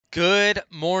Good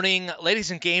morning,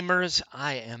 ladies and gamers.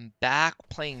 I am back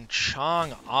playing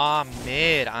Chang'e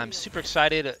mid. I'm super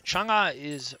excited. Chang'e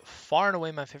is far and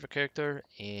away my favorite character,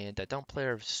 and I don't play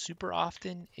her super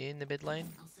often in the mid lane.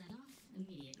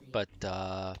 But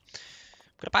I'm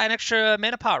gonna buy an extra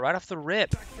mana pot right off the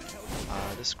rip.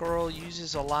 This girl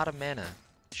uses a lot of mana.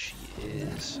 She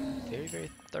is very, very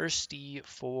thirsty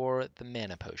for the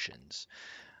mana potions.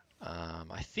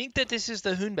 I think that this is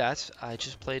the Hoonbats I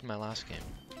just played in my last game,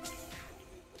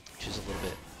 which is a little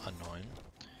bit annoying.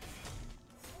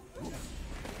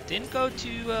 Didn't go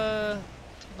to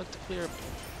look to clear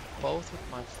both with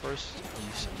my first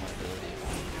use of my ability.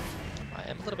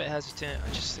 I am a little bit hesitant. I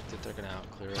just think that they're gonna out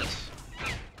clear us.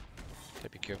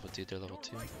 Gotta be careful, dude. They're level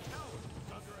 2. I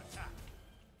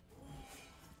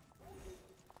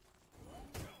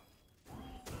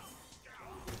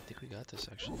think we got this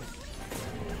actually.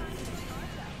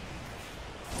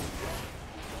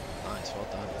 Nice, well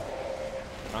done.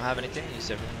 I don't have anything.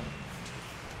 Use everything.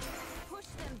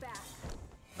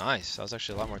 Nice. That was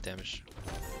actually a lot more damage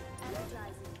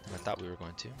than I thought we were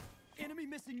going to. Enemy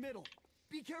missing middle.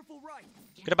 Be careful right.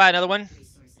 Gonna buy another one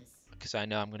because I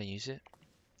know I'm gonna use it.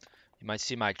 You might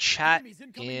see my chat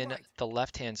in the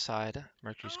left-hand side.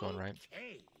 Mercury's going right.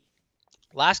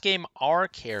 Last game, our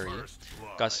carry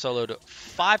got soloed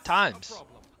 5 times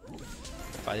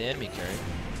by the enemy carry.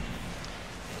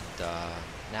 And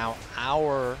now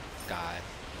our guy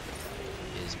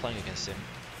is playing against him.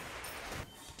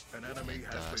 And,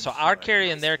 so our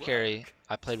carry and their carry,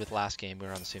 I played with last game. We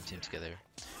were on the same team together.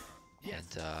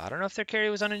 And I don't know if their carry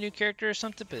was on a new character or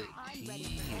something, but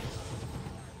he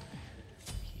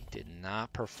did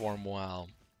not perform well,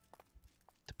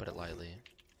 to put it lightly.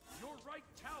 Your right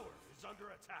tower is under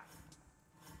attack.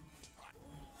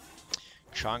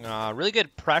 Chang'e, really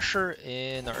good pressure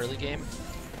in the early game,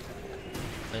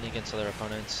 playing against other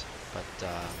opponents, but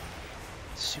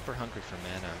super hungry for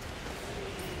mana.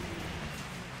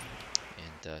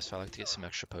 And so I like to get some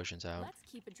extra potions out.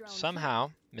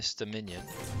 Somehow missed a minion.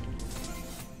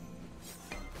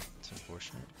 It's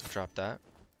unfortunate. Drop that.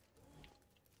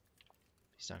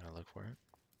 He's not gonna look for it.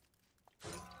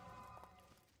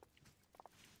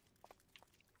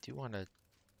 Do want a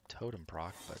totem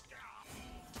proc, but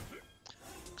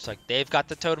looks like they've got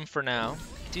the totem for now.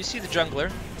 Do you see the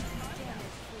jungler?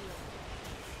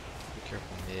 Be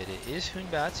careful mid. It is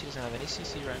Hoonbats. He doesn't have any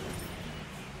CC right now.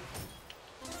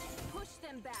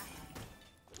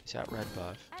 He's at red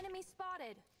buff. Enemy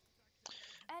spotted.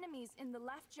 Enemies in the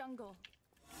left jungle.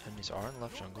 Enemies are in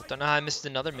left jungle. Don't know how I missed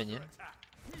another minion.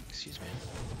 Excuse me.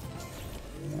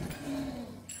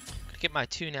 Gonna get my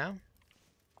 2 now.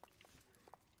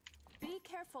 Be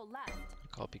careful left.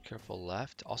 I'll be careful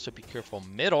left. Also be careful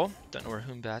middle. Don't know where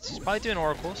Hoonbats. He's probably doing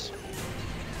oracles.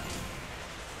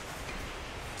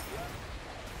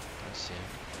 I see him.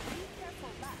 Be careful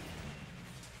left.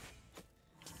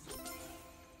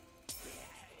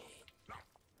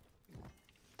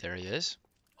 There he is.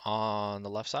 On the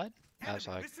left side. As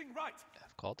I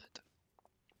have called it.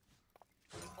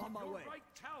 On my way.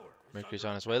 Mercury's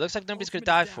on his way. Looks like nobody's gonna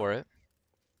die for it.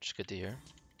 Which is good to hear.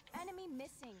 Enemy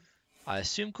missing. I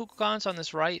assume Kukulkan's on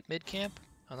this right mid camp.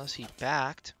 Unless he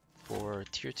backed for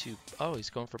tier 2. Oh, he's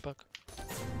going for book.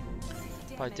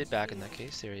 Probably did back in that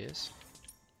case. There he is.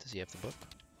 Does he have the book?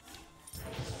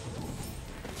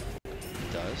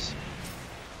 He does.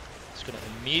 He's gonna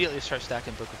immediately start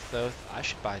stacking Book of Thoth. I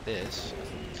should buy this.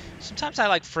 Sometimes I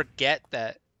like forget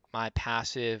that my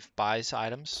passive buys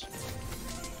items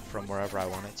from wherever I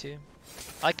want it to.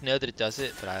 I like know that it does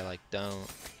it, but I like don't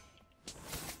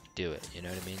do it. You know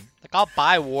what I mean? Like I'll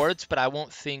buy wards, but I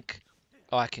won't think,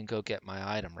 oh, I can go get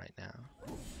my item right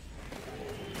now.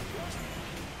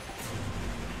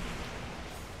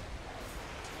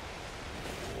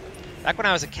 Back when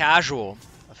I was a casual,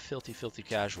 a filthy, filthy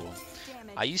casual,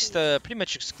 I used to pretty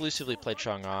much exclusively play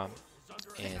Chang'e,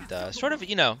 and sort of,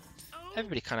 you know,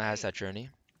 everybody kind of has that journey.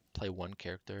 Play one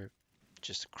character,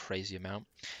 just a crazy amount.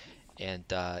 And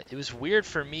it was weird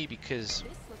for me because...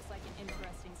 This looks like an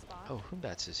interesting spot. Oh,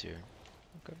 Hoonbats is here.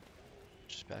 Okay.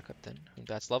 Just back up then.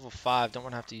 Hoonbats level 5. Don't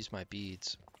want to have to use my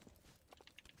beads.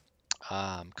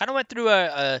 Kind of went through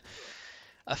a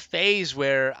phase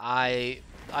where I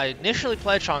initially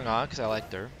played Chang'e because I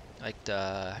liked her. Liked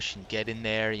she can get in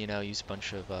there, you know, use a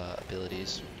bunch of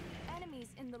abilities. Enemies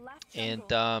in the left And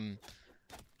jungle.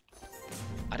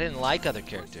 I didn't like other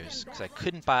characters because I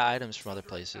couldn't buy items from other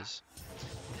places.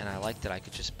 And I liked that I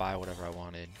could just buy whatever I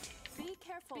wanted. Be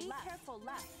careful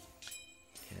left.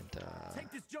 And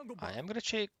I am gonna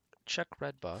check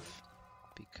red buff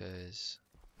because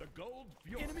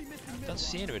don't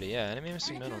see anybody. Yeah, enemy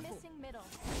missing middle.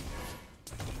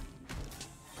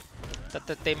 Thought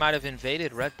that they might have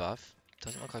invaded red buff.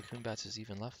 Doesn't look like Humbats is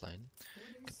even left lane.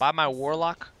 Goodbye my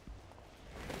Warlock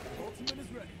Ultimate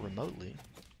is ready. remotely.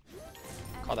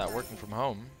 Call that working from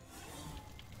home.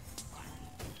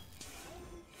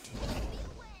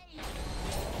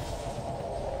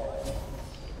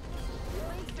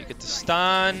 You get the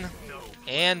stun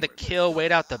and the kill.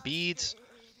 Wait out the beads.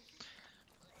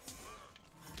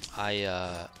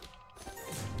 Type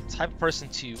of person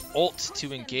to ult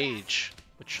to engage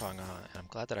with Chang'e, and I'm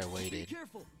glad that I Be waited.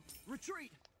 careful.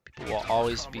 Retreat. People will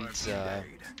always beat. It's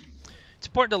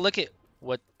important to look at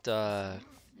what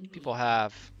people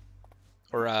have,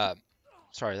 or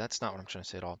sorry, that's not what I'm trying to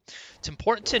say at all. It's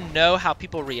important to know how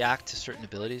people react to certain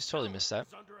abilities. Totally missed that.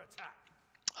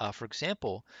 For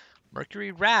example,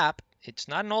 Mercury Wrap. It's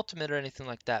not an ultimate or anything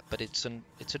like that, but it's an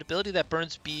ability that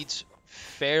burns beads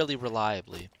fairly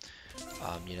reliably.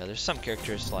 You know, there's some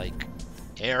characters like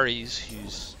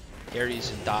Ares,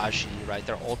 Ares and Dashi, right?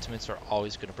 Their ultimates are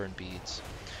always going to burn beads.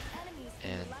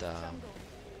 And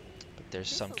but there's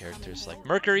some characters like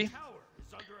Mercury,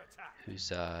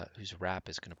 whose wrap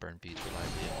is going to burn beads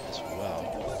reliably as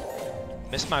well.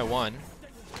 Missed my one.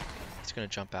 He's going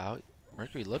to jump out.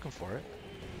 Mercury looking for it.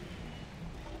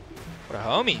 What a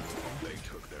homie. They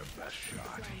took their best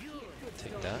shot.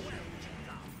 Take that.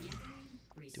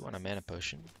 Do want a mana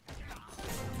potion.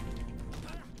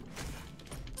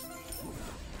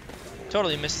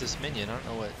 Totally missed this minion. I don't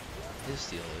know what his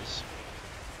deal is.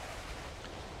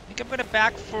 I think I'm gonna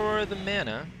back for the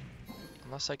mana.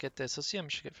 Unless I get this. Let's see how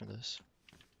much I get from this.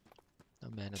 No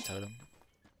mana totem.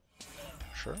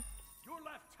 Sure. Your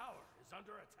left tower is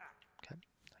under attack. Okay.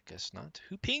 I guess not.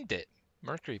 Who pinged it?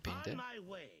 Mercury pinged it.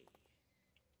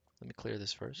 Let me clear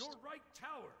this first. Your right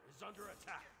tower is under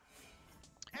attack.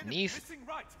 Neath, Missing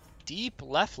right. deep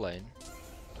left lane.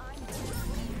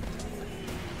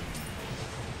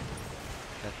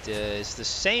 That is the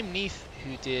same Neath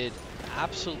who did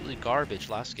absolutely garbage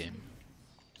last game.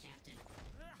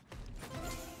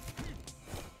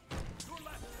 Your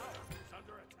left tower is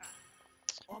under attack.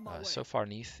 On my way. So far,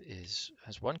 Neath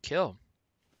has one kill.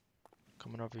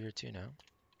 Coming over here too now.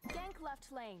 Gank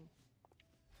left lane.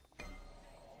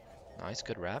 Nice,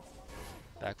 good wrap.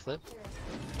 Backflip.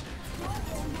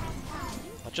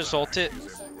 I'll just ult it,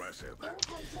 Impressive.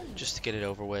 just to get it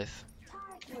over with.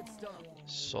 Good stuff.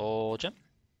 Soul Gem.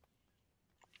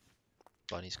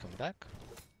 Bunny's coming back.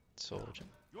 Soul Gem.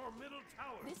 Your middle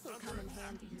tower This is will under come in attack.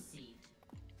 handy.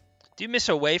 Do miss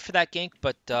a way for that gank,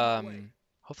 but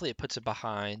hopefully it puts it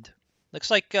behind.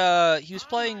 Looks like he was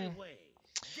playing.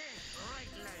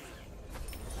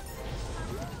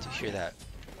 To hear that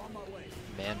On my way.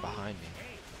 man behind me.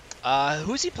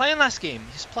 Who's he playing last game?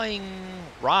 He's playing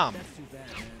Rom. That's too bad,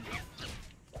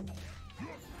 man.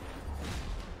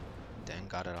 Dan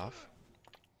got it off.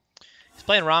 He's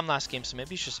playing Rom last game, so maybe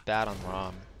he's just bad on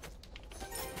Rom.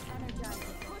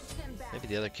 Energizer. Push them back. Maybe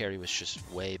the other carry was just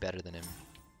way better than him.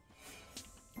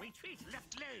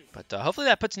 But hopefully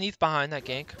that puts Neath behind that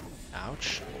gank.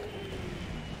 Ouch.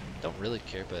 Don't really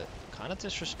care, but kind of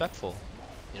disrespectful.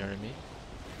 You know what I mean?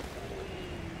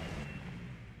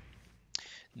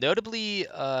 Notably,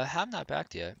 have not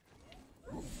backed yet.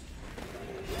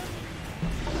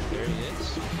 There he is.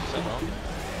 Is that wrong?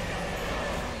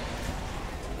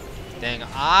 Dang,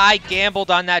 I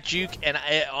gambled on that juke and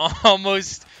it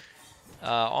almost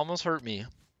hurt me.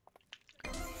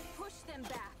 Push them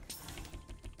back.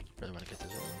 Really want to get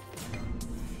this over.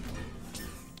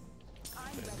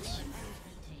 I'm ready.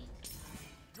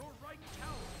 Your right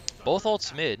tower is Both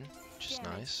ults mid, which is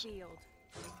Damage nice. shield.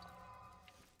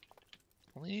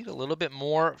 Only need a little bit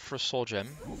more for Soul Gem.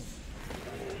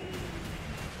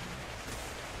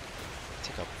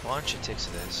 Take a bunch of ticks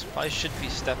of this. Probably should be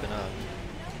stepping up.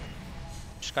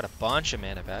 Just got a bunch of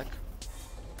mana back.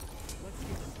 Let's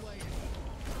get slaying.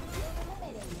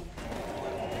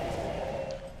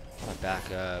 My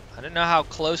back up. I didn't know how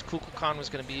close Kukulkan was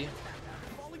going to be.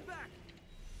 Falling back.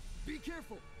 Be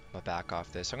careful. My back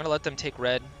off this. I'm going to let them take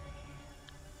red.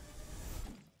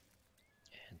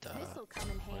 And This will come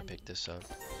in I'm going to handy. pick this up.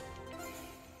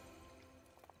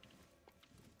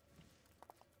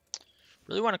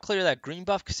 Really want to clear that green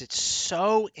buff because it's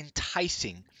so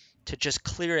enticing to just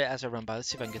clear it as I run by. Let's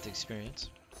see if I can get the experience.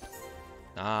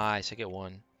 Nice, I get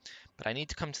one. But I need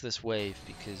to come to this wave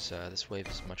because this wave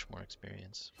is much more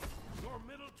experience. Your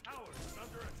middle tower is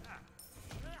under attack.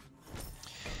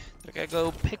 I gotta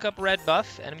go pick up red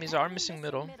buff. Enemies are missing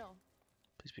middle.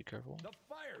 Please be careful. The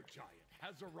fire giant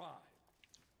has arrived.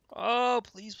 Oh,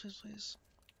 please, please, please.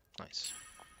 Nice.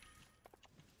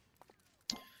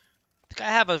 I think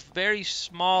I have a very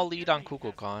small lead on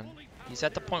Kukulkan. He's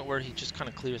at the point where he just kind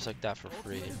of clears like that for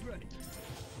free. Ultimate is ready.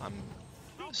 I'm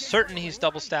certain he's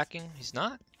double stacking. He's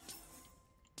not.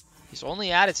 He's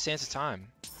only added Sands of Time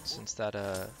since that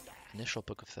initial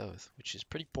Book of Thoth, which is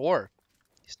pretty poor.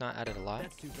 He's not added a lot.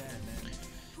 That's too bad, man.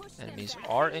 Enemies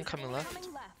are incoming left.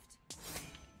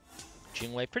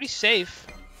 Chang'e pretty safe.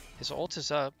 His ult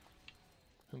is up.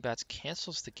 Humbats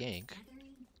cancels the gank,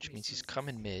 which means he's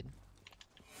coming mid.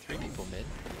 3 people mid.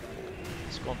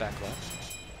 He's going back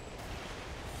left.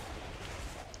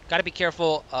 Gotta be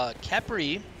careful.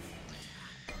 Khepri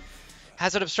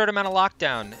has an absurd amount of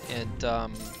lockdown, and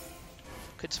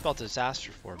could spell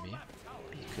disaster for me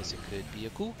because it could be a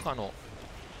Kukulkan ult.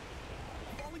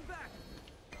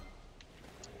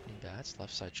 That's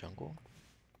left side jungle.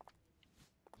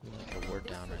 Like a ward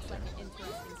down right there.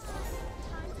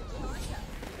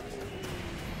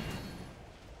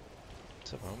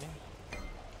 What's up, homie?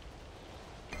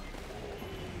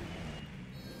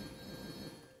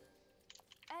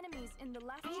 Enemies in the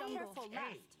left jungle.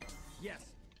 Yes.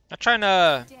 Not trying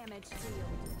to. Damage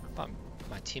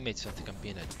My teammates don't think I'm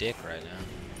being a dick right now.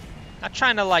 Not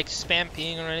trying to like spam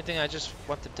ping or anything. I just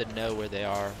want them to know where they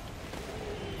are.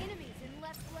 Enemies in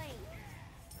left lane.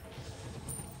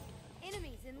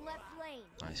 Enemies in left lane.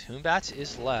 Nice. Humbats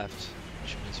is left,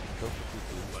 which means we can go for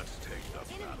Cuckoo. Let's take the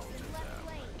Enemies battle in to left them.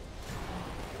 lane.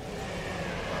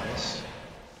 Nice.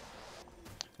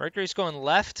 Mercury's going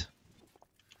left.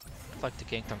 I'd like to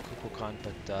gank on Kukulkan,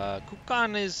 but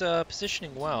Kukulkan is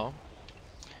positioning well.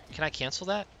 Can I cancel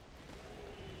that?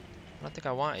 I don't think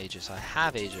I want Aegis. I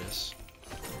have Aegis.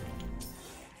 I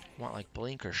want like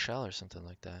Blink or Shell or something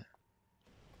like that.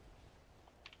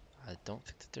 I don't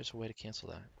think that there's a way to cancel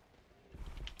that.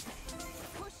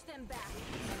 Push them back.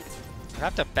 I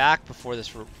have to back before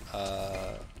this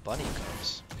bunny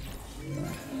comes.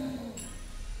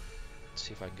 Let's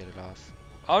see if I can get it off.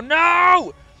 Oh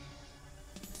no!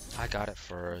 I got it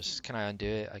first. Can I undo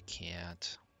it? I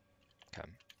can't. Okay,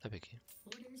 no biggie.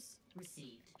 Orders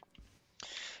received.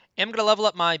 I'm gonna level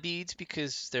up my beads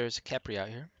because there's a Khepri out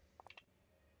here. I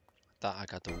thought I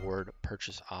got the word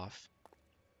purchase off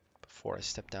before I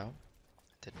stepped out.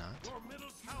 I did not. Your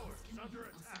middle tower is under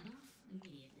attack.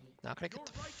 Immediately. Not gonna get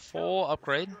the full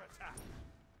upgrade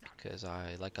because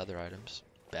I like other items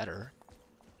better.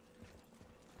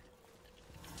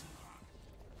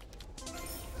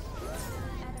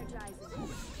 Energizing.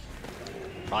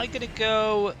 Probably gonna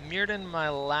go Mirrodin my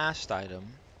last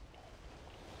item.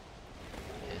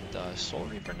 And Soul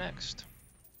Reaper next.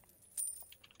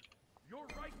 Your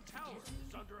right tower is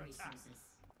under attack. Resources.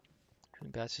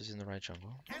 Humbats is in the right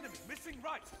jungle. Enemy missing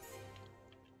right.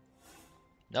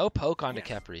 No poke onto Yes.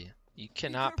 Khepri. You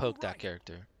cannot poke that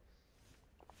character.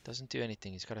 Doesn't do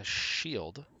anything. He's got a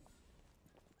shield.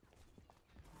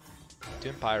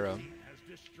 Doing pyro. Has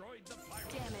destroyed the pyro.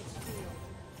 Damage field.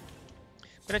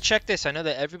 I'm gonna check this. I know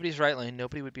that everybody's right lane.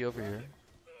 Nobody would be over here.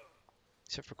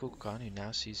 Except for Kukulkan, who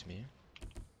now sees me.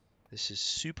 This is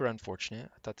super unfortunate.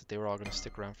 I thought that they were all gonna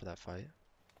stick around for that fight.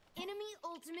 Enemy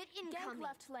ultimate incoming. Gank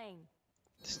left lane.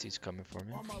 This dude's coming for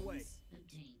me. On my way.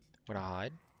 Obtained. I'm gonna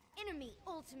hide. Enemy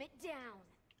ultimate down.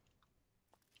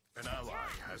 An ally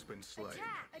has been slain.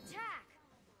 Attack!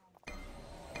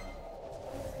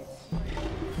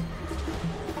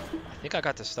 I think I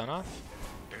got the stun off.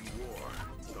 In war,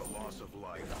 the loss of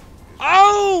life is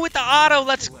Oh, with the auto,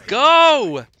 let's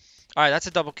go! Alright, that's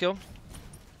a double kill.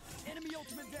 Enemy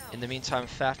ultimate down. In the meantime,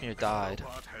 Fafnir died.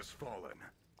 robot has fallen.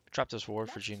 Dropped his ward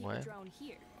for Chang'e.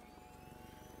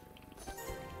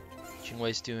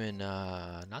 Chang'e's doing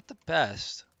not the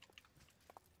best.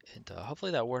 And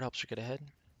hopefully that ward helps her get ahead.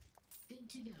 Good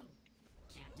to go,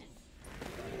 Captain.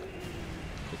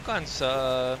 Kukulkan's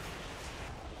got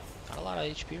a lot of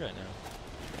HP right now.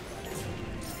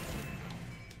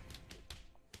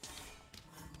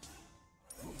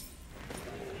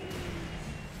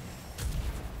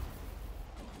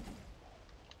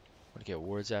 Gonna get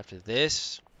wards after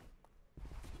this.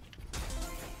 Your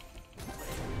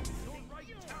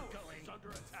right tower is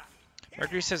under attack.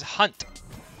 Mercury says hunt.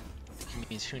 He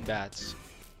means Humbats.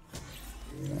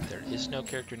 There is no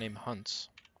character named Hunts.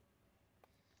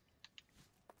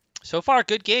 So far,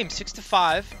 good game.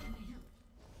 6-5.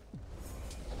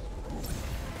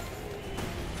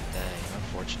 Dang,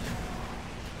 unfortunate.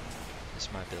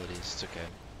 It's my abilities. It's okay.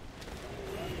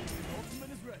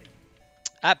 Ultimate is ready.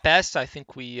 At best, I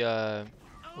think we. Oh,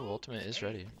 ultimate is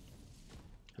ready.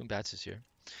 Humbats is here.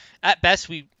 At best,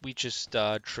 we just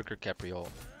trigger Khepri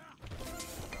ult,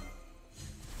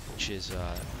 which is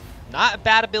not a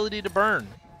bad ability to burn.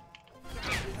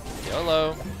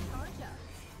 YOLO.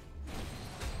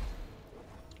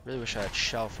 Really wish I had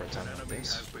Shell for a time like Enemy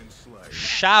this. has been slain.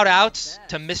 Shout outs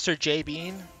to Mr. J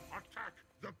Bean. Attack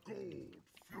the gold.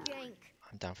 Gank.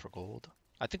 I'm down for gold.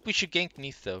 I think we should gank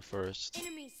Neath though first.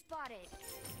 Enemy spotted.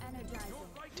 Energizing.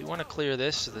 Do want to clear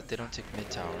this so that they don't take mid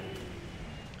tower.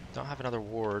 Don't have another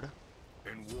ward.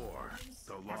 In war,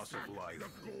 the loss of life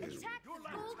is Attack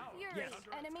full fury.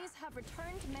 Enemies have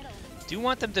returned middle. Do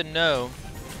want them to know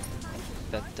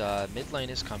that mid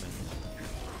lane is coming.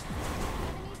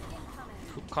 Enemies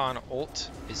incoming. Kukon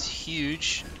ult is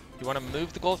huge. You want to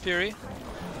move the Gold Fury?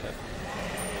 Okay.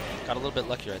 Got a little bit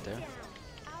lucky right there.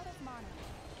 Out of mana.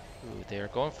 Ooh, they are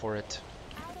going for it.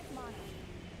 Out of mana.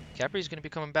 Capri's going to be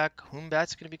coming back.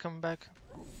 Hoombat's going to be coming back.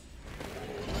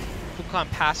 Kukon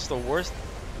passed the worst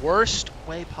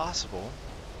way possible.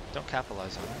 Don't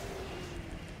capitalize on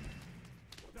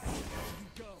it.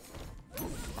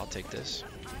 I'll take this.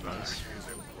 Nice. is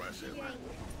impressive.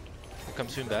 Here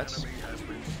comes Hoombat's. Enemy has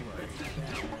been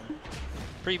slain.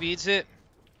 Pre-beads it.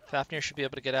 Fafnir should be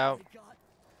able to get out.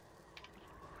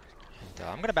 And,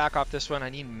 I'm going to back off this one. I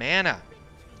need mana.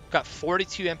 Got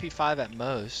 42 MP5 at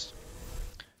most.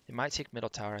 They might take middle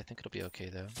tower. I think it'll be okay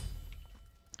though.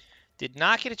 Did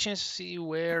not get a chance to see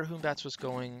where Hoombat's was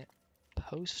going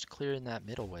post clearing that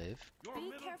middle wave. Be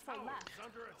careful left.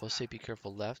 We'll say be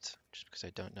careful left, just because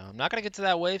I don't know. I'm not going to get to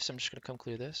that wave, so I'm just going to come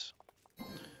clear this.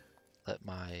 Let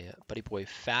my buddy boy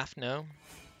Faf know.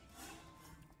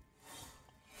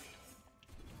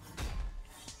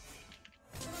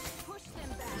 Push them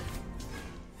back.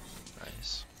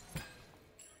 Nice.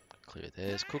 Clear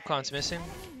this. Kukon's missing.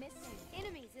 Enemy missing.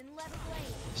 Enemies in left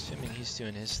lane. Assuming he's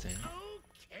doing his thing.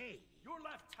 Okay. Your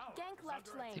left tower. Gank left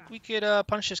I lane. think we could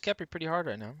punish this Kepri pretty hard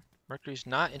right now. Mercury's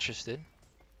not interested.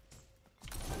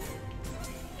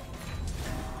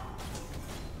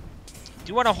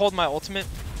 Do want to hold my ultimate.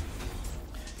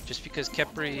 Just because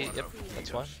Kepri... Yep,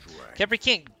 that's why. Kepri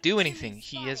can't do anything.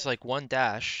 He has like one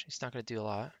dash. He's not going to do a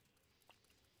lot.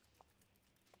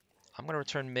 I'm going to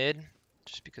return mid.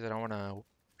 Just because I don't want to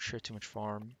share too much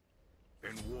farm.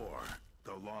 In war,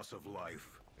 the loss of life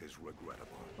is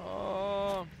regrettable.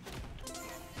 Oh.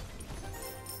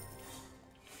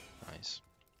 Nice.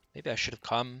 Maybe I should have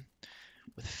come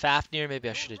with Fafnir. Maybe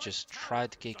I should have just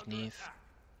tried to gank Neath.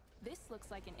 This looks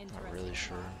like an Not interesting really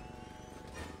sure.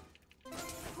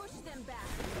 Push them back.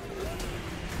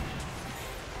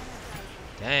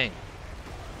 Dang.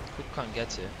 Kukon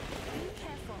gets it. Be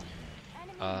careful.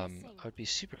 Enemy missing. I would be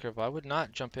super careful. I would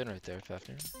not jump in right there,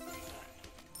 Fafnir.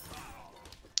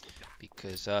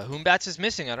 Because Hoombat's is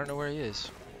missing. I don't know where he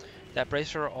is. That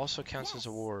bracer also counts as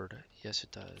a ward. Yes,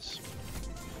 it does.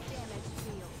 Damage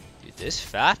field. Dude, this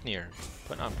Fafnir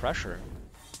putting on pressure.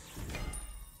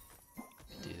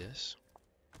 Do this.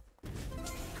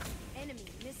 Enemy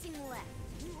missing left.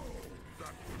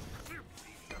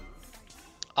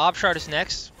 Obshard is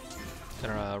next.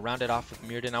 Gonna round it off with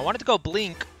Mirrodin. I wanted to go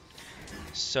Blink.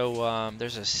 So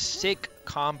there's a sick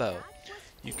combo.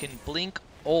 You can Blink,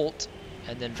 ult,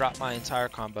 and then drop my entire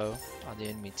combo on the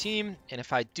enemy team. And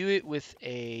if I do it with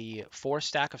a 4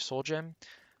 stack of Soul Gem,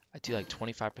 I do like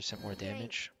 25% more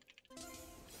damage.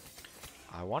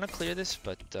 I want to clear this,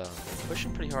 but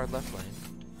pushing pretty hard left lane.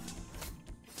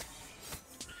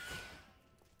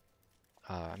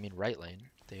 I mean right lane.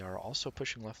 They are also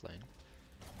pushing left lane.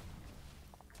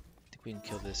 I think we can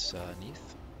kill this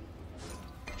Neath.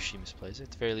 If she misplays it.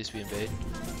 At the very least we invade.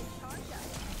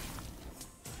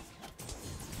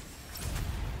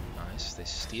 Nice, they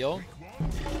steal.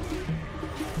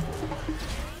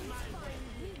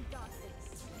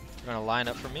 They're gonna line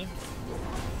up for me.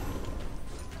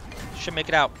 Should make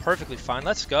it out perfectly fine.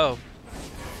 Let's go.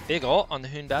 Big ult on the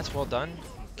Hoonbats. Well done.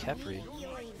 Kepri.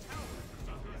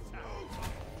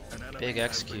 Big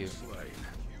execute.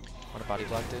 Want to body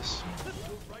block this?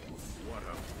 What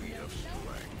a feat of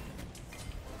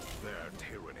strength. Their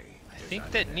tyranny. I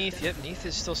think that Neath, yep, Neath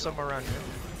is still somewhere around here.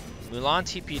 Mulan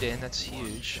TP'd in, that's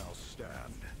huge. Shall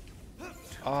stand.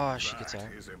 Oh, she gets out.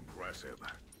 That is impressive.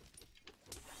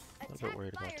 A little bit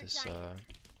worried about this Mulan.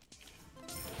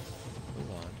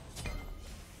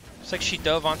 Looks like she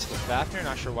dove onto the Fafnir,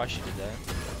 not sure why she did that.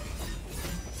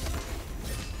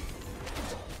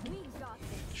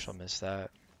 She'll miss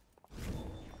that.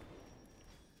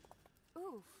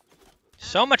 Oof.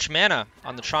 So much mana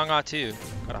on the Chang'e too.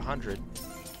 Got 100.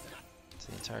 It's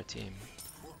the entire team.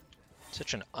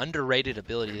 Such an underrated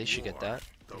ability. They should get that.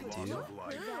 The They loss do. of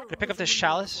life. Gonna pick up this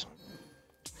chalice.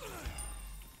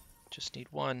 Just need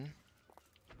one.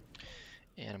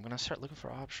 And I'm gonna start looking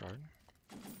for Obshard.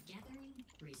 Gathering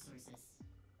resources.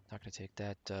 Not gonna take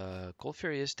that. Gold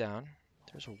Fury is down.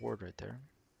 There's a ward right there.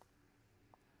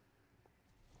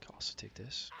 Can also take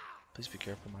this. Please be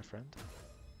careful, my friend.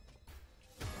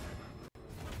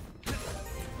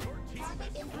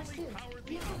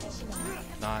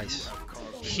 Nice.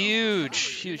 Huge,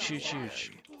 huge, huge,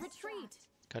 huge. Retreat.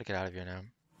 Gotta get out of here now.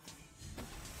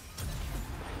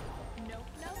 Nope,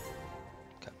 nope.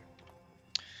 Okay.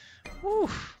 Woo.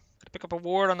 Gotta pick up a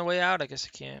ward on the way out. I guess I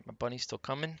can't. My bunny's still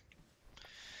coming. In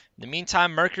the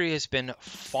meantime, Mercury has been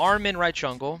farming right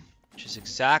jungle, which is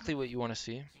exactly what you want to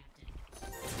see.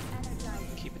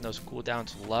 Energizing. Keeping those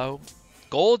cooldowns low.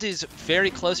 Gold is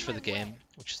very close for the game,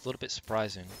 which is a little bit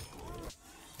surprising.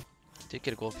 Did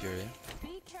get a gold fury.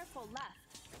 Be careful left.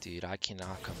 Dude, I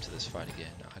cannot come to this fight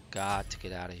again. I got to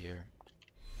get out of here.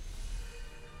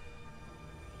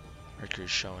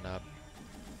 Mercury's showing up.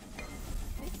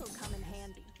 This'll come in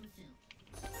handy.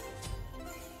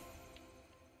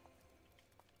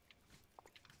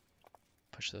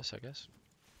 Push this, I guess.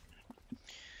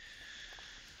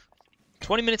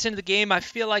 20 minutes into the game, I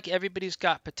feel like everybody's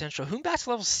got potential. Hoombat's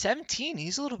level 17.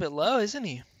 He's a little bit low, isn't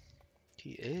he?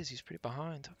 He is. He's pretty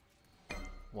behind.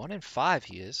 1 in 5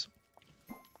 he is.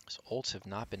 His ults have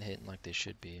not been hitting like they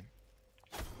should be.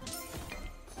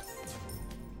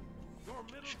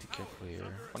 Should be careful here.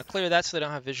 Want to clear that so they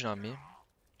don't have vision on me. I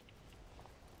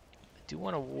do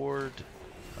want to ward.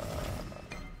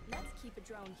 Let's keep a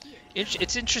drone here.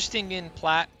 It's interesting in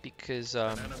plat because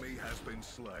Enemy has been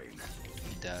slain.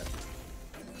 dead.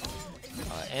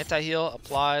 Anti-heal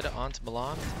applied onto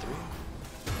Milan.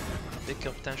 3. Big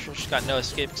kill potential. She's got no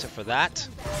escape except for that.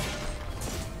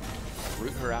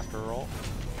 Root her after her ult.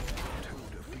 2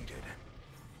 defeated.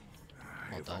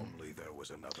 Well If done. only there was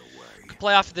another way. Could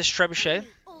play off of this trebuchet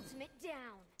Ultimate down.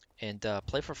 and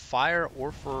play for fire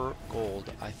or for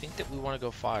gold. I think that we want to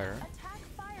go fire Attack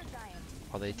fire giant.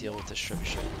 while they deal with this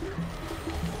trebuchet.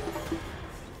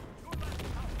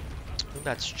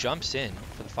 That jumps in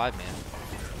for the 5-man.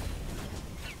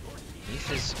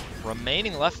 Neef is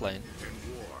remaining left lane.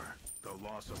 In war, the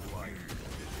loss of life.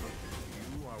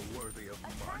 You are worthy of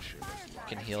much in this life.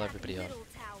 Can heal everybody up. Middle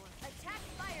tower. Attack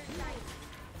fire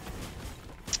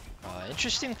giant.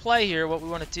 Interesting play here. What we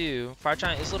want to do. Fire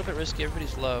Giant is a little bit risky.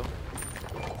 Everybody's low.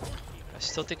 I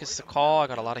still think it's the call. I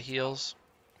got a lot of heals.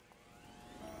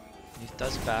 Neef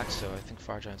does back, so I think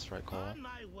Fire Giant's the right call.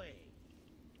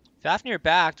 Fafnir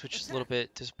backed, which is a little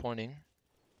bit disappointing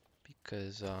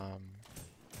because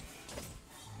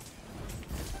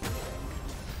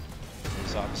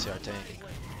he's obviously our tank.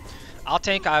 I'll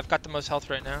tank. I've got the most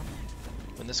health right now.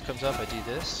 When this comes up, I do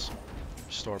this.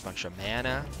 Restore a bunch of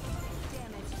mana.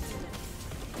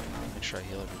 Make sure I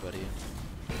heal everybody.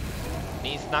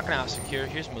 Neith knocking out secure.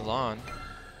 Here's Mulan.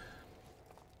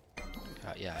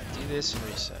 Yeah, I do this and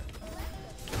reset.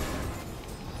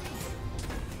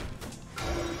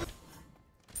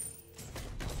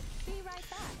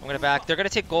 I'm gonna back. They're gonna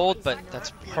take gold, but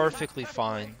that's perfectly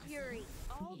fine. You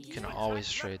can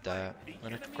always trade that. I'm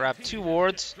gonna grab 2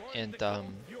 wards, and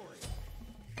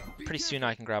pretty soon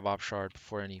I can grab Op Shard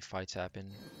before any fights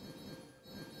happen.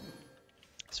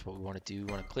 That's what we want to do.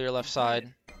 We want to clear left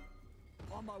side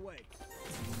On my way.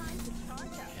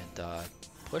 and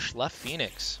push left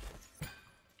Phoenix.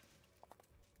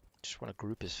 Just want to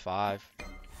group as 5.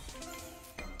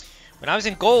 When I was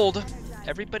in gold,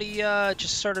 everybody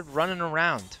just started running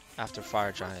around after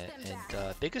Fire Giant,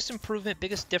 and biggest improvement,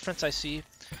 biggest difference I see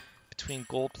between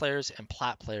gold players and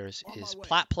plat players is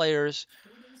plat players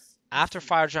after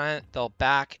Fire Giant they'll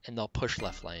back and they'll push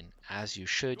left lane, as you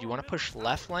should. You want to push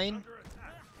left lane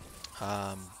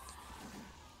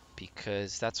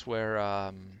because that's where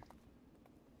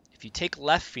if you take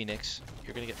left Phoenix,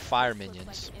 you're gonna get fire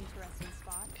minions,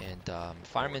 and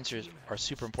fire minions are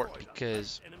super important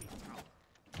because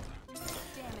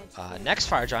next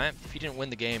Fire Giant, if you didn't win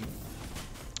the game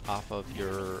off of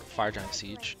your Fire Giant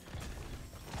siege,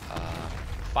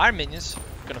 fire minions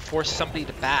are going to force somebody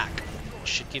to back. It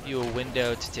should give you a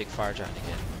window to take Fire Giant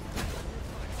again.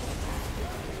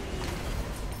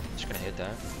 Just going to hit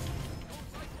that.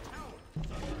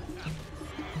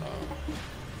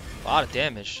 A lot of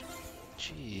damage.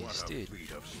 Jeez, dude. I'm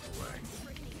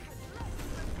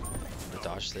going to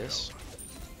dodge this.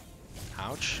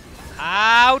 Ouch.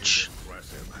 Ouch!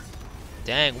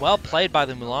 Dang, well played by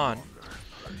the Mulan.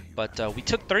 But we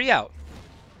took 3 out.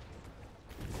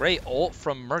 Great ult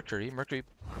from Mercury. Mercury,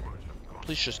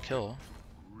 please just kill.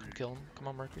 Kill him. Come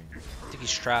on, Mercury. I think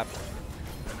he's trapped.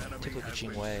 Take a look at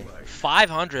Chang'e.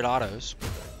 500 autos.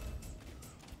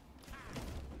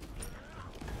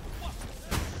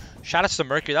 Shout outs to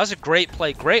Mercury. That was a great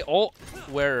play. Great ult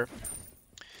where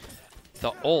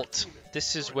the ult.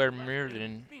 This is where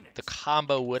Mirrodin, the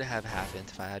combo would have happened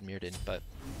if I had Mirrodin, but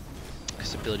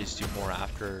his abilities do more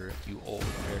after you ult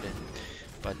Mirrodin.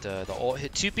 But the ult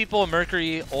hit 2 people,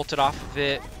 Mercury ulted off of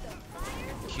it.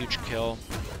 Huge kill.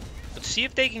 Let's see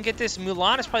if they can get this.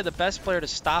 Mulan is probably the best player to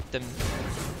stop them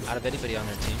out of anybody on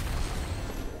their team.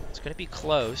 It's going to be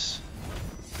close.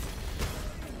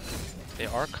 They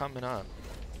are coming up.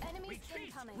 Enemies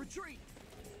incoming. Retreat.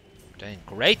 Dang,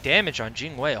 great damage on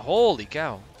Chang'e. Holy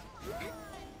cow.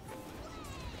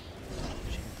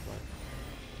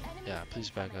 Yeah, please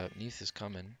back up. Neath is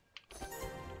coming.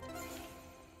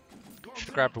 Should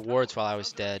have grabbed rewards while I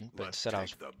was dead, but instead I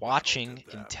was watching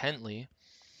intently.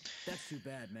 That's too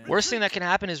bad, man. Worst thing that can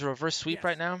happen is a reverse sweep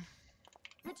right now.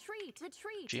 Retreat.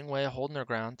 Retreat. Chang'e holding her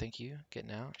ground. Thank you.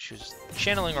 Getting out. She was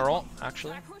channeling her ult,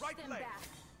 actually. Push them back.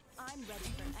 I'm ready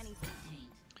for anything.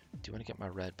 Do want to get my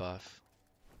red buff.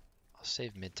 I'll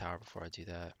save mid tower before I do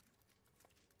that.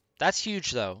 That's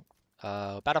huge, though.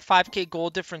 About a 5k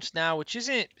gold difference now, which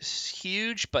isn't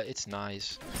huge, but it's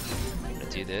nice. I'm going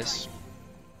to do this.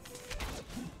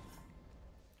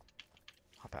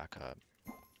 I'll back up.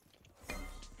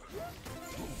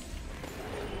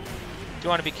 Do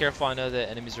want to be careful. I know that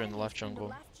enemies are in the left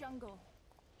jungle.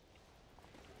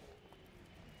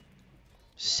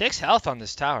 6 health on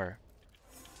this tower.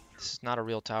 This is not a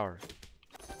real tower.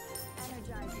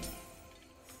 Energizing.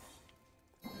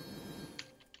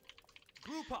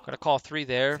 Group up. Gonna call 3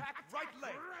 there. Attack right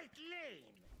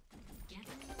lane.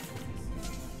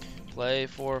 Play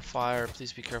for fire.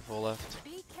 Please be careful left.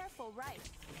 Be careful, right.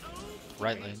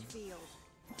 Right lane. Field.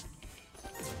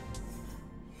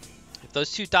 If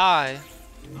those two die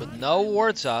with no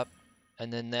wards up,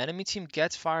 and then the enemy team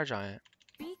gets Fire Giant,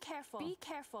 Be careful. Be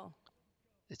careful.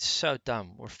 it's so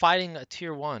dumb. We're fighting a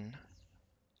tier 1.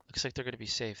 Looks like they're gonna be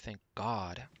safe, thank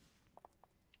God.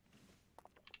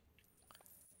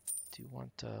 Do you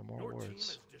want more Your team wards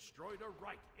has destroyed a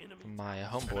right enemy. from my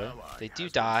homeboy? They do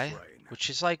die, which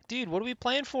is like, dude, what are we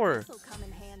playing for? This'll come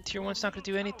in handy. Tier 1's not gonna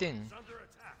do anything. Under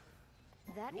attack.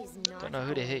 That is not. Don't know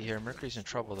who to hit here. Mercury's in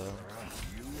trouble though. You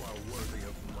are worthy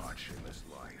of much in this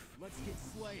life. Let's get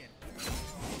slaying.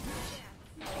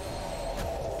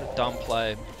 What a dumb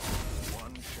play.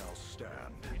 One shall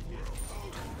stand, world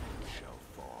shall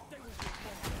fall.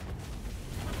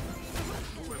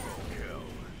 Triple kill.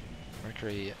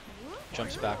 Mercury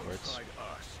jumps backwards. Fight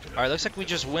us to Alright, looks like we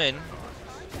just win.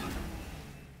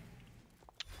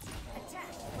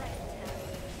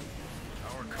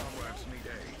 our comrades need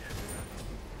aid.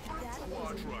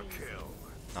 Quadra kill.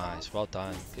 Nice, well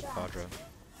done. Good quadra. Okay,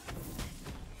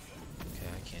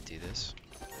 I can't do this.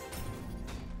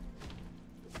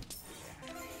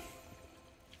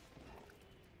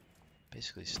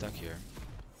 Basically stuck here.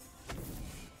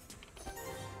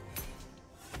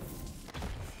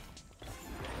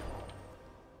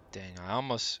 Dang, I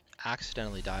almost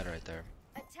accidentally died right there.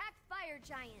 Attack fire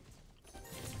giant.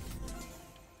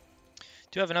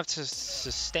 Do have enough to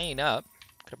sustain up.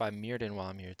 Could buy Mirrodin while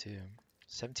I'm here too.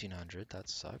 1700, that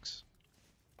sucks.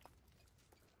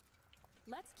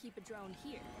 Let's keep a drone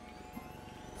here.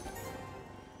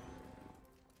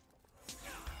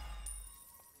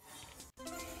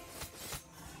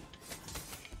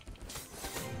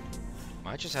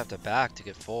 Might just have to back to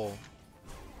get full.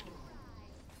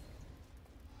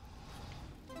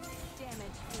 Damage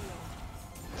field.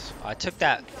 So I took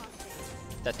that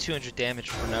 200 damage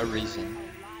for no reason.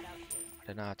 I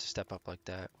did not have to step up like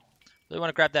that. Really want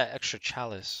to grab that extra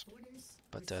chalice,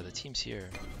 but the team's here.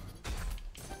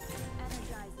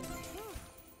 Energizing.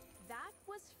 That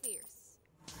was fierce.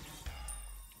 I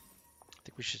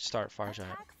think we should start Fire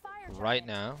Giant Attack fire right giant.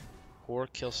 now, or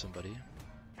kill somebody.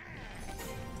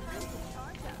 Time to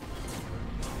charge up.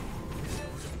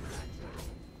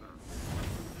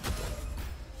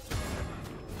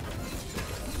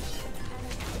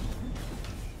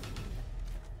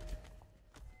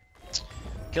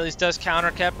 Achilles does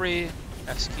counter Kepri.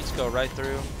 Executes go right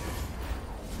through.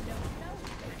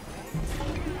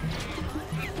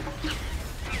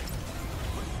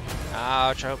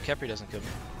 Ouch, I hope Kepri doesn't kill me.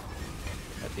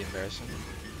 That'd be embarrassing.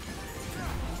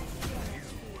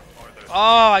 Oh,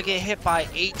 I get hit by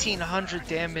 1800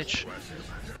 damage.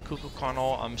 Cuckoo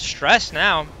Carnal. I'm stressed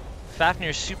now.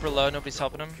 Fafnir's super low, nobody's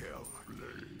helping him.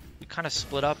 We kind of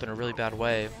split up in a really bad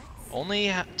way.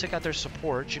 Only took out their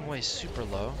support. Chang'e is super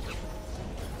low.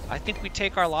 I think we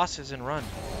take our losses and run.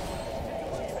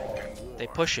 They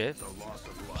push it.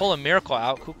 Pull a miracle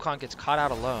out. Kukulkan gets caught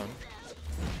out alone.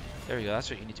 There we go. That's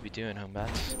what you need to be doing, home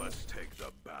bats. Let's take the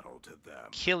battle to them.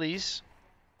 Achilles.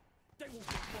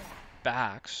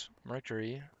 Backs.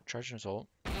 Mercury. Charging his ult.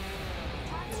 Done.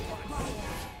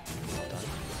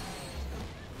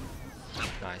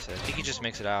 Nice. I think he just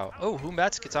makes it out. Oh,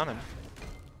 Humbats gets on him.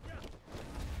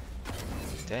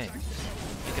 Dang.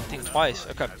 You can think twice.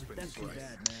 Okay. That's too bad,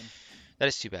 man. That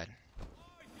is too bad.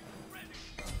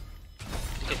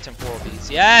 get temporal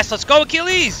beads. Yes, let's go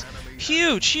Achilles!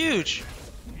 Huge, huge.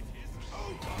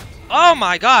 Oh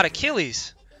my god,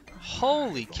 Achilles.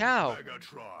 Holy cow.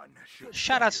 Megatron should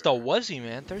Shoutouts to fire. Wuzzy,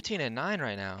 man. 13 and 9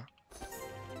 right now.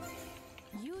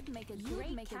 You'd make a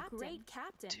great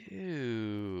captain.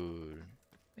 Dude.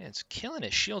 Man, it's killing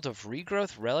it. Shield of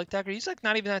Regrowth, Relic Dagger. He's like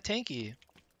not even that tanky.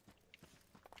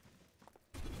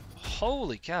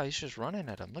 Holy cow, he's just running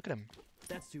at him. Look at him.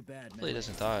 That's too bad, Hopefully he man.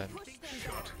 doesn't die. Push them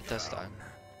He does die.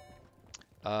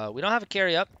 We don't have a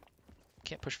carry up.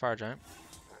 Can't push Fire Giant.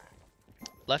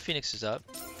 Left Phoenix is up.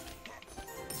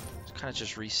 It's kind of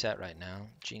just reset right now.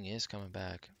 Chang'e is coming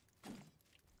back.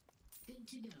 Good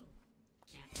to go.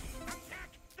 Captain.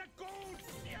 The gold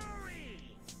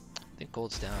fury! I think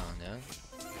gold's down, yeah?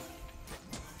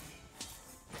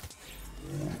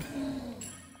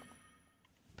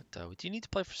 But we do need to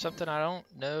play for something. I don't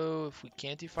know if we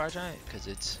can do Fire Giant because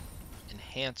it's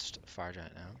enhanced Fire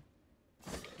Giant now.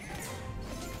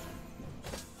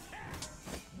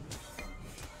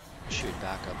 Shoot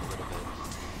back up a little bit.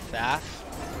 Faff.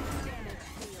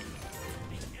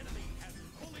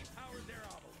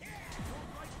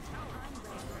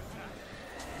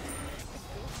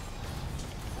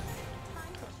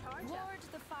 Ward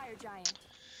the fire giant.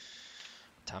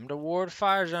 Time to ward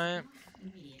Fire Giant.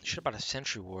 Immediate. Should have bought a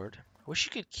Sentry Ward. I wish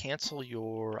you could cancel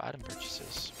your item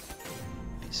purchases.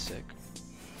 Be sick.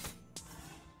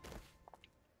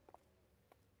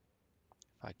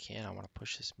 If I can, I want to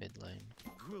push this mid lane.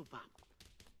 Group up.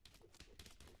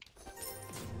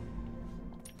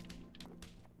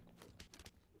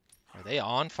 Are they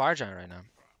on Fire Giant right now?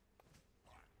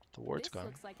 The ward's This gone.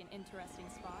 looks like an interesting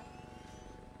spot.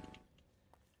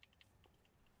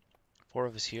 4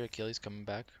 of us here. Achilles coming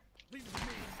back. Leave it to me.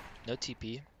 No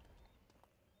TP.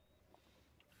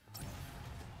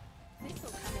 This will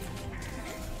come in handy.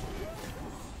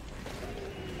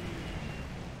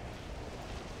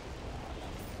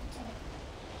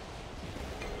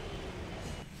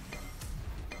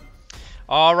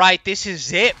 All right, this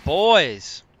is it,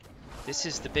 boys. This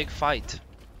is the big fight.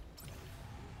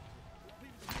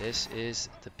 This is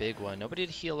the big one. Nobody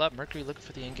to heal up. Mercury looking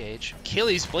for the engage.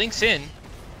 Achilles blinks in.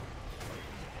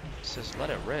 Says, let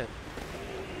it rip.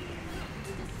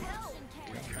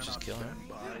 Okay, just killing him. Stand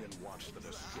by and watch the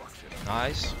destruction.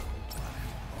 Nice.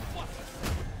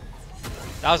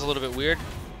 That was a little bit weird.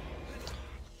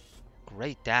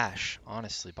 Great dash,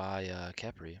 honestly, by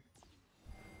Kepri.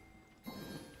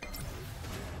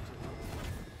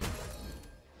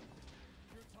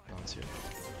 Bounce here.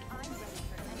 I'm ready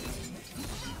for anything.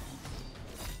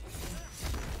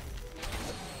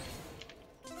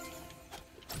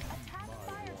 Attack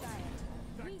fire giant.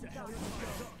 We got it.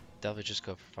 Definitely just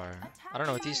go for fire. I don't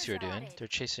know what these two are doing. They're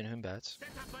chasing Humbats. Set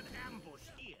up an ambush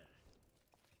here.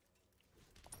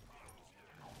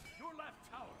 Your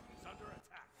left tower is under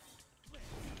attack.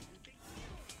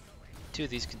 2 of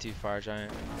these can do Fire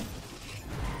Giant.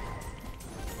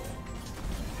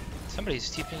 Somebody's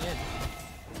TPing in.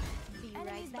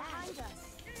 Enemies behind us.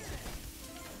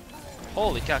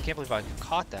 Holy cow, I can't believe I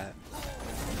caught that.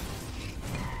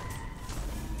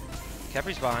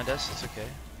 Kepri's behind us, it's okay.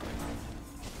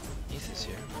 Ethan's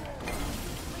here.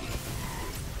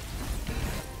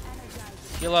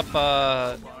 Heal up,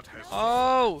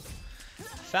 oh!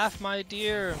 Faff, my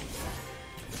dear!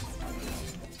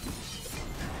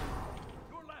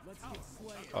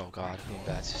 Oh god,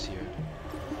 Humbats is here.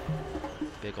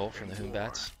 Big ult from the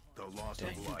Humbats. The loss Dang.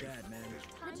 of life Bad, man.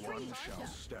 is but one shall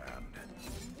stand.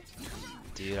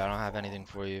 Dude, I don't have anything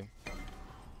for you.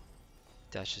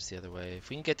 Dash is the other way. If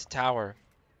we can get to tower.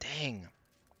 Dang.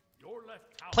 Your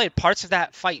left tower. Played parts of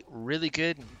that fight really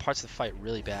good and parts of the fight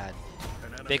really bad.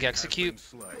 An enemy Big has execute.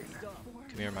 been slain.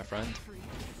 Come here, my friend.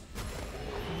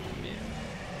 Come here.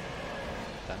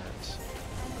 That hurts.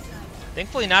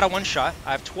 Thankfully, not a one-shot.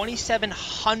 I have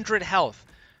 2,700 health.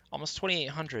 Almost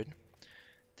 2,800.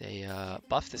 They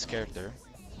buffed this character.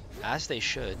 As they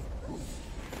should.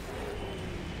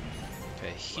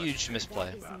 Okay, huge misplay.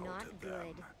 Is not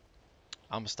good.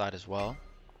 I almost died as well.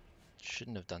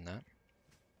 Shouldn't have done that.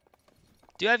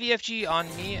 Do have EFG on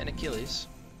me and Achilles.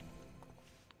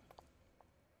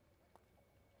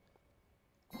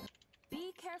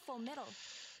 Be careful, middle.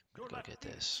 Your Go left get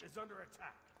wing this. is under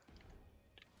attack.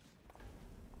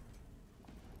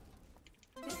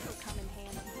 This will come in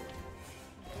handy.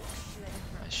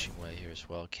 Nice Chang'e here as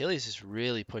well. Achilles is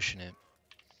really pushing it.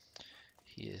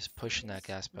 He is pushing that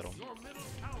gas pedal. Your middle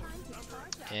tower is under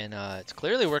attack. And it's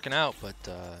clearly working out, but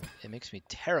it makes me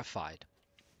terrified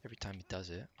every time he does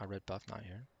it. My red buff not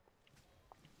here.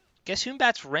 Guess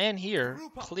Humbats ran here,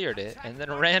 cleared it, and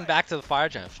then ran back to the Fire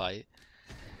Giant fight.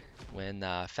 when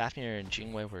Fafnir and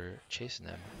Chang'e were chasing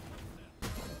them.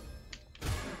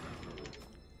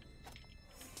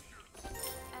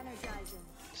 Energizing.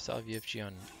 Still have UFG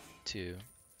on 2.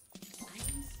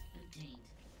 Items obtained.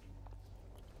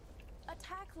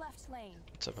 Attack left lane.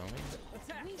 What's up,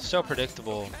 homie? We So got it.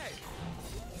 predictable.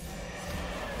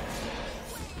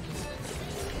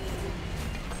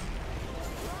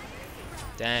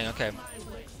 Dang, okay. Looks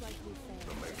like we failed.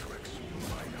 The Matrix,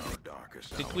 light our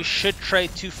darkest I think hour. we should trade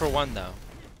 2 for 1 though.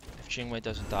 If Chang'e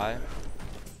doesn't die.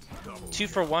 2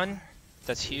 for 1.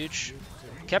 That's huge.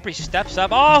 Kepri steps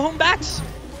up. Oh, whom bats?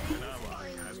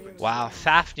 Wow,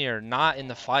 Fafnir not in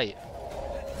the fight.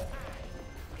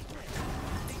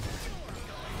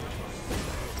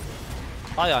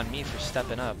 Probably on me for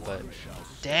stepping up, but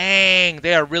dang,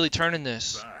 they are really turning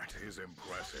this. That is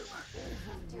impressive.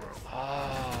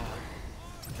 Oh,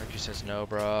 Mercury says no,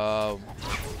 bro.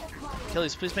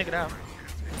 Achilles, please make it out.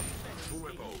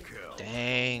 Triple kill.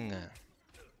 Dang.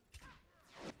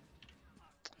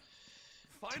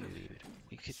 Dude,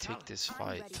 we could take this I'm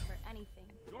fight. ready for anything.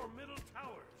 Your middle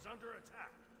tower is under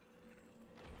attack.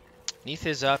 Neath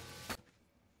is up.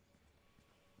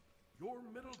 Your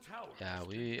middle tower. Yeah,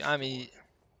 I mean,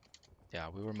 yeah,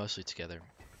 we were mostly together. Your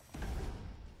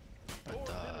But,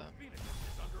 middle Phoenix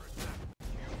is under attack.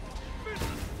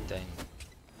 dang.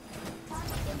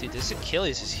 Dude, this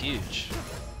Achilles is huge.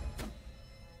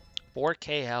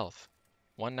 4k health.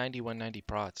 190, 190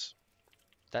 prots.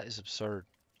 That is absurd.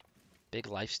 Big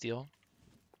lifesteal.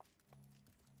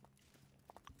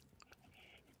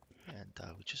 And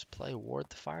we just play Ward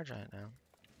the Fire Giant now.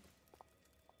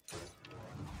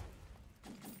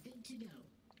 Good to go,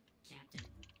 Captain.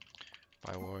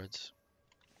 Fire wards.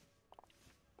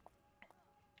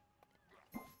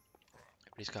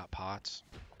 Everybody's got pots.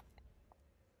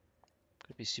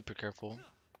 Gotta be super careful,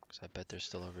 because I bet they're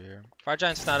still over here. Fire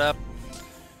Giant's not up.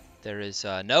 There is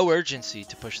no urgency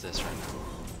to push this right now.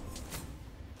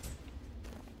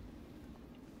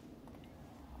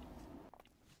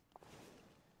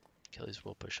 Achilles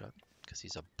will push up, because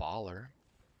he's a baller.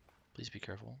 Please be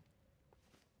careful.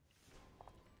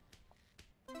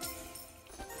 Time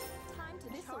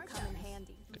to This'll come in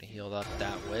handy. Gonna heal up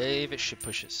that wave. It should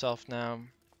push itself now.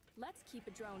 Let's keep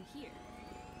a drone here.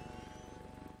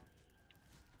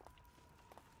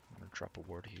 I'm gonna drop a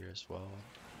ward here as well.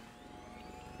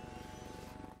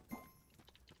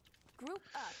 Group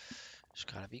up.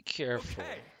 Just gotta be careful.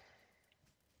 Okay.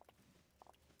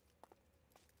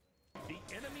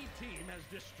 The enemy team has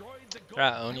destroyed the gold.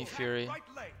 Alright, Oni Fury. Right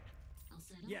lane. I'll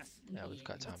settle. Yes. Yeah, we've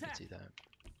got time to do that.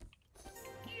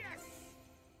 Yes.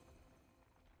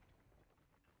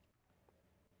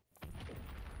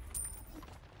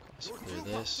 Let's clear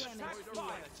this.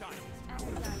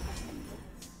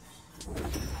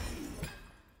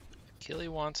 Achilles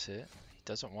wants it. He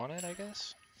doesn't want it, I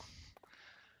guess.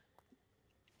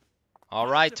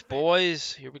 Alright,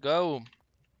 boys. Here we go.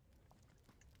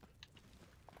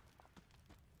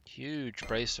 Huge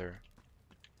bracer.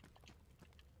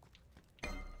 I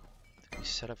think we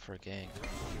set up for a gang.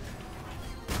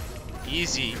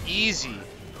 Easy, easy.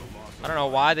 I don't know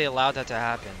why they allowed that to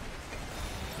happen.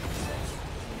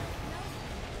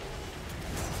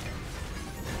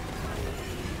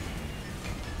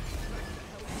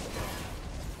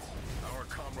 Our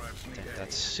comrades need aid.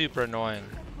 That's super annoying.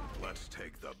 Let's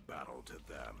take the battle to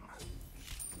them.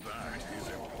 That is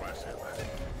impressive.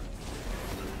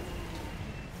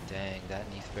 Dang, that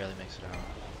Neath barely makes it out.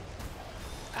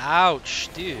 Ouch,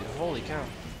 dude. Holy cow.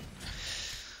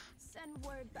 Send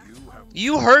word back You home. have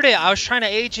You heard it. I was trying to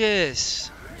Aegis.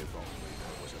 if only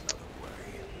there was another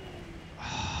way.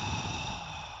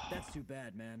 That's too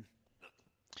bad, man.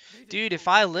 Dude, if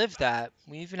I live that,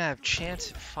 we even have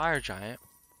chance at Fire Giant.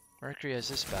 Mercury has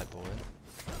this bad boy.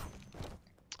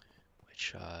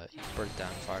 Which, you burnt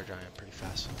down Fire Giant pretty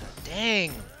fast with that.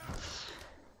 Dang!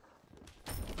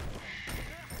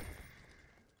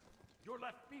 Your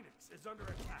left Phoenix is under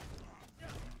attack.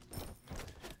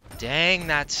 Dang,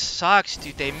 that sucks,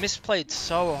 dude. They misplayed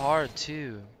so hard,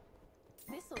 too.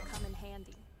 This'll come in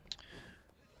handy.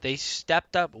 They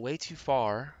stepped up way too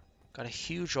far. Got a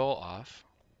huge ult off.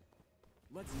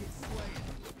 Let's get slayed.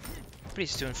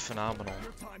 Everybody's doing phenomenal.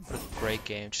 Your time's What up. a great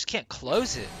game. Just can't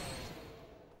close it.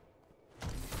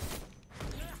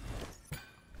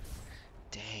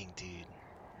 Dang, dude.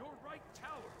 Your right tower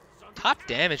is under Top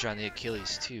damage on the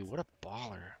Achilles, too. What a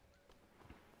baller.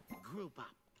 Group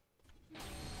up.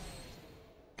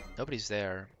 Nobody's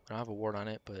there. I don't have a ward on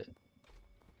it, but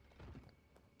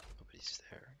nobody's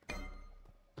there.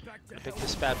 Back to Pick hell.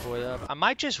 this bad boy up. I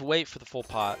might just wait for the full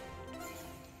pot.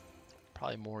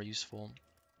 Probably more useful.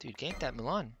 Dude, gank that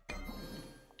Milan.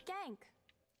 Gank.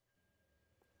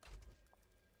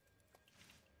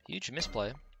 Huge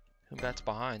misplay. Who bats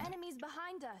behind? Enemies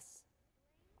behind us.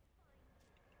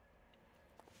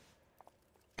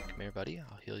 Come here, buddy.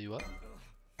 I'll heal you up.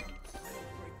 I don't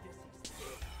break this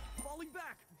easy. Falling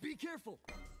back. Be careful.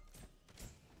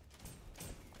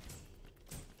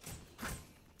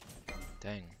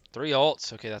 Dang. 3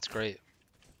 ults. Okay, that's great.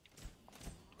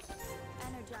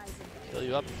 Energizing. Heal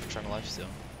you up if you're trying to lifesteal.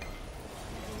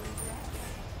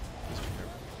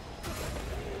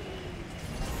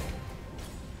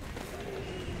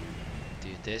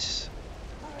 Dude, this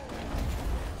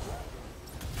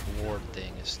ward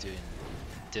thing is doing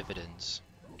dividends.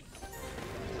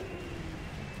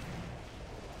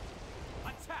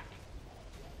 Attack!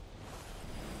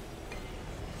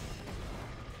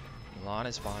 Milan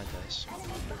is behind us. Enemies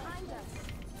behind us.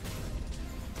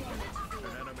 Damage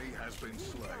An enemy has been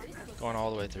slain. Going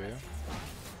all the way through.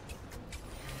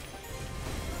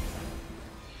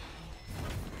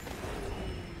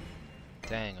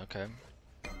 Dang, okay.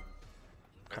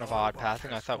 Kind of odd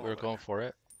pathing. I thought we were going for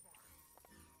it.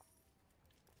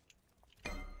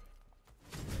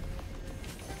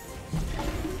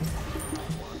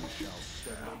 One shall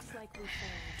stand, looks like we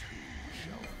failed. two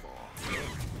shall fall.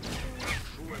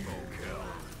 Triple kill.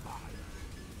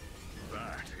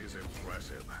 That is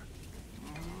impressive.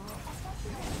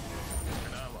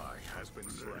 An ally has been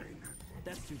slain.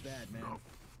 That's too bad, man.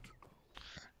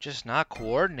 Just not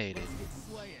coordinated. It's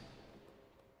slaying.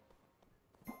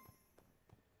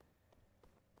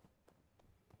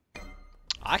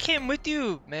 I came with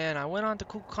you, man. I went on to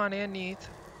Kukulkan and Neath.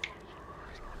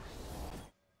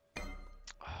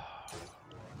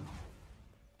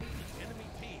 Enemy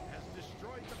team has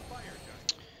destroyed the fire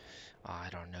giant. I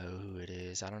don't know who it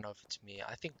is. I don't know if it's me.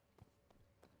 I think...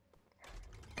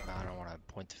 I don't want to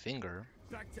point the finger.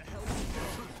 Back to hell we go.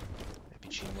 Maybe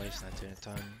Chang'e's not doing a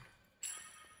ton.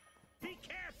 Be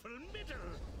careful, middle.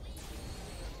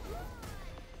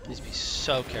 Please be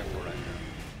so careful right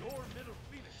now. Your middle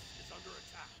phoenix is under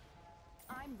attack.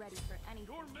 I'm ready for anything.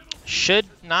 Your middle Should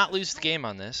not lose the game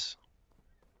on this.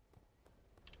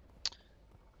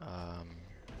 Do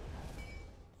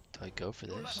I go for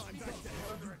this? Back to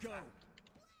hell we go.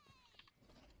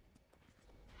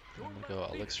 I'm gonna go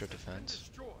Elixir Defense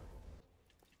destroyed.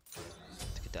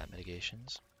 to get that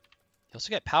mitigations. You also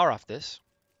get power off this.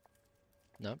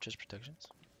 Nope, just protections.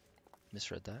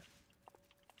 Misread that.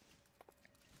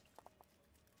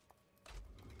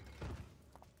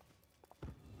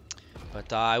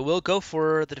 But I will go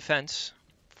for the defense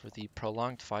for the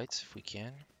prolonged fights if we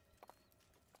can.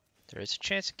 There is a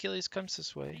chance Achilles comes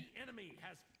this way. The enemy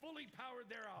has fully powered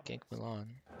their Gank obelisk. Milan.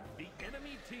 The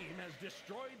enemy team has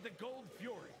destroyed the gold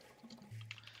fury.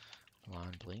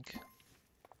 Milan blink.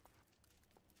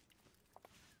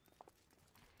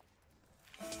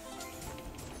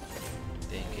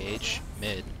 They engage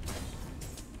mid.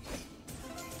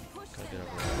 Push Gotta them get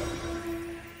over back.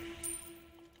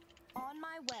 that. On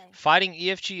my way. Fighting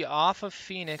EFG off of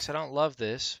Phoenix. I don't love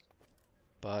this,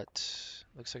 but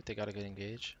looks like they got a good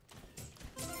engage.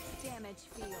 Damage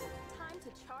field. Time to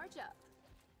charge up.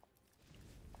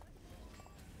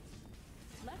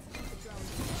 Let's keep the drone.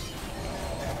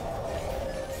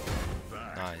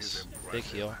 That Nice. is Big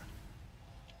impressive. heal.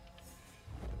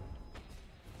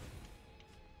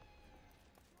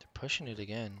 They're pushing it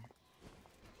again.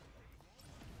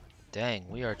 Dang,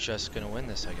 we are just gonna win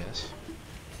this, I guess.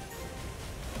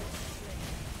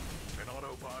 An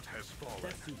Autobot has fallen.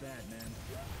 That's too bad, man.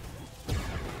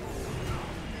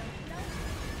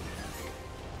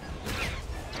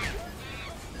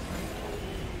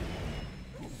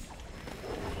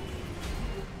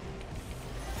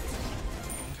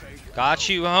 Got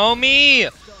you, homie!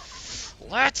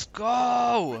 Let's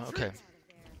go! Okay.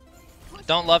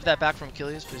 Don't love that back from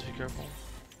Achilles. Please be careful.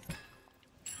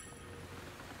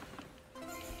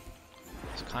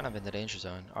 It's kind of in the danger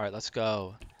zone. Alright, let's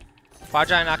go. Fire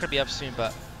Giant not going to be up soon,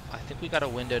 but I think we got a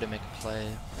window to make a play.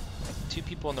 2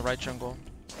 people in the right jungle.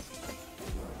 Energizing.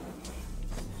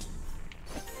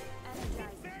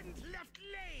 Defend left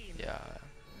lane. Yeah.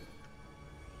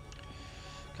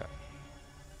 Okay.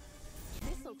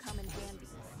 This'll come in handy.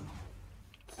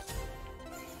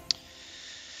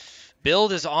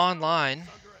 Build is online. Under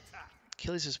attack.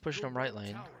 Achilles is pushing him right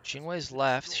lane. Jingwei's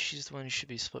left. She's the one who should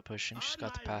be split pushing. She's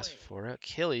got the pass for it.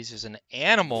 Achilles is an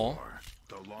animal.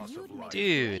 The loss of You'd life make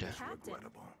Dude. a great captain.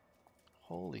 regrettable.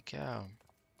 Holy cow.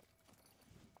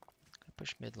 Gotta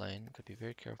push mid lane. Gotta be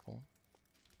very careful.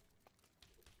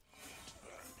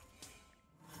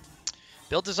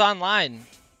 Build is online.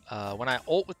 When I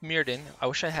ult with Mirrodin, I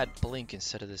wish I had Blink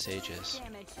instead of this Aegis.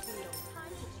 Damage field. Time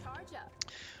to charge up.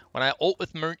 When I ult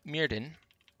with Mirrodin,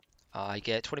 I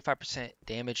get 25%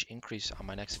 damage increase on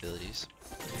my next abilities.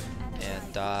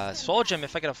 Enemy And Soul Gem,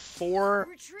 if I get a 4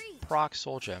 retreat. proc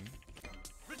Soul Gem,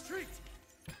 Retreat!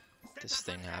 this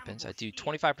thing happens. I do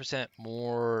 25%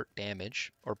 more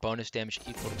damage, or bonus damage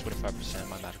equal to 25% of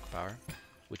my magical power,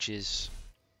 which is,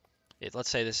 let's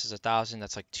say this is 1,000,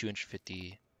 that's like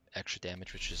 250 extra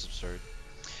damage, which is absurd.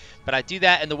 But I do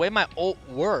that, and the way my ult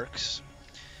works,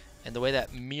 and the way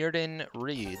that Mirrodin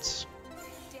reads,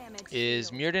 Damage is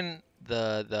healed.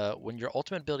 Mirrodin, when your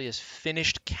ultimate ability is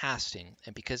finished casting,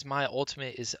 and because my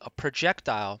ultimate is a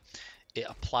projectile, it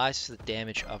applies to the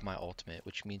damage of my ultimate,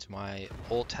 which means my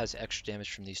ult has extra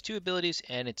damage from these two abilities,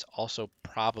 and it's also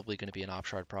probably going to be an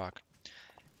Opshard proc.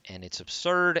 And it's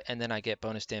absurd, and then I get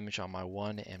bonus damage on my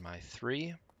 1 and my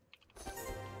 3. I'm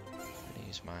going to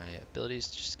use my abilities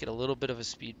to just get a little bit of a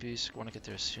speed boost. I want to get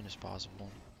there as soon as possible.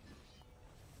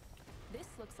 This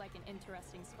looks like an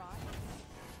interesting spot.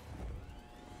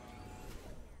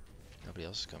 Nobody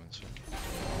else is coming, so.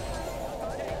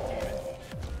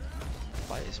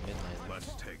 Fight is midnight.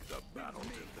 Let's take the battle to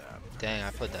them. Dang,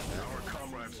 I played that bad. Our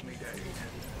comrades need aid.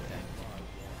 Dang.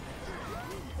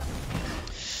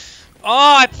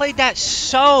 Oh, I played that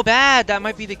so bad. That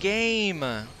might be the game.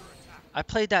 I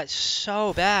played that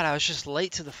so bad. I was just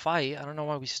late to the fight. I don't know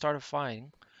why we started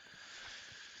fighting.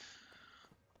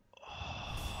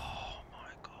 Oh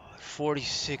my god.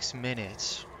 46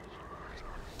 minutes.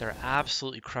 They're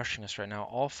absolutely crushing us right now.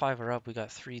 All 5 are up. We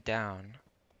got 3 down.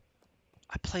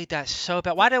 I played that so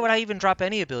bad. Why would I even drop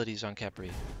any abilities on Khepri?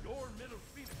 Your middle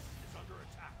phoenix is under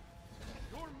attack.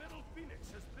 Your middle phoenix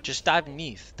has been Just dive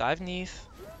Neath. Dive Neath.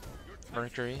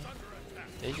 Mercury. under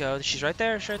attack. There you go. She's right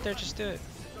there. She's right there. Just do it.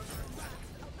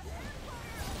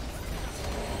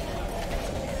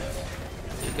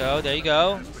 There you go. There you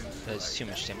go. That's too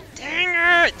much damage.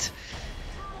 Dang it!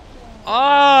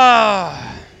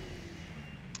 Oh!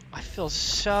 I feel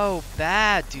so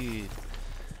bad, dude.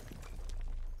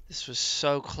 This was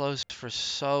so close for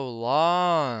so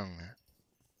long.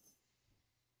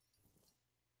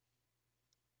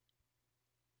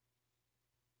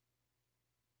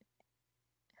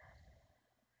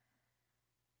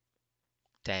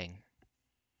 Dang.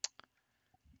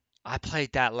 I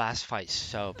played that last fight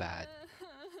so bad.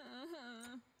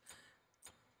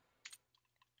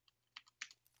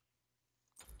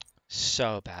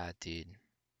 So bad, dude.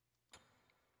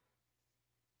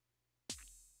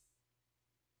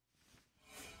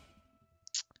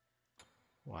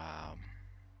 Wow.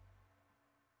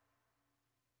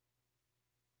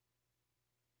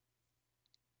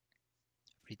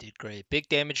 We did great. Big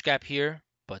damage gap here,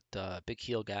 but big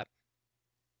heal gap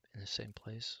in the same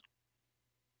place.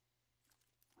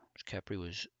 Khepri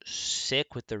was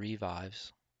sick with the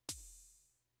revives.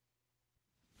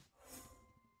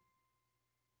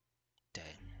 Dang.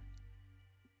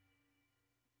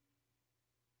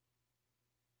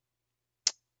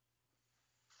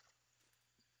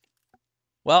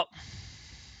 Well,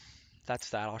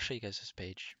 that's that. I'll show you guys this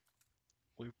page.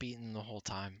 We were beaten the whole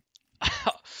time.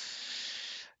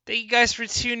 Thank you guys for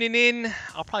tuning in.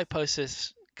 I'll probably post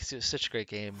this because it was such a great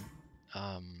game.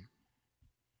 I'll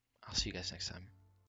see you guys next time.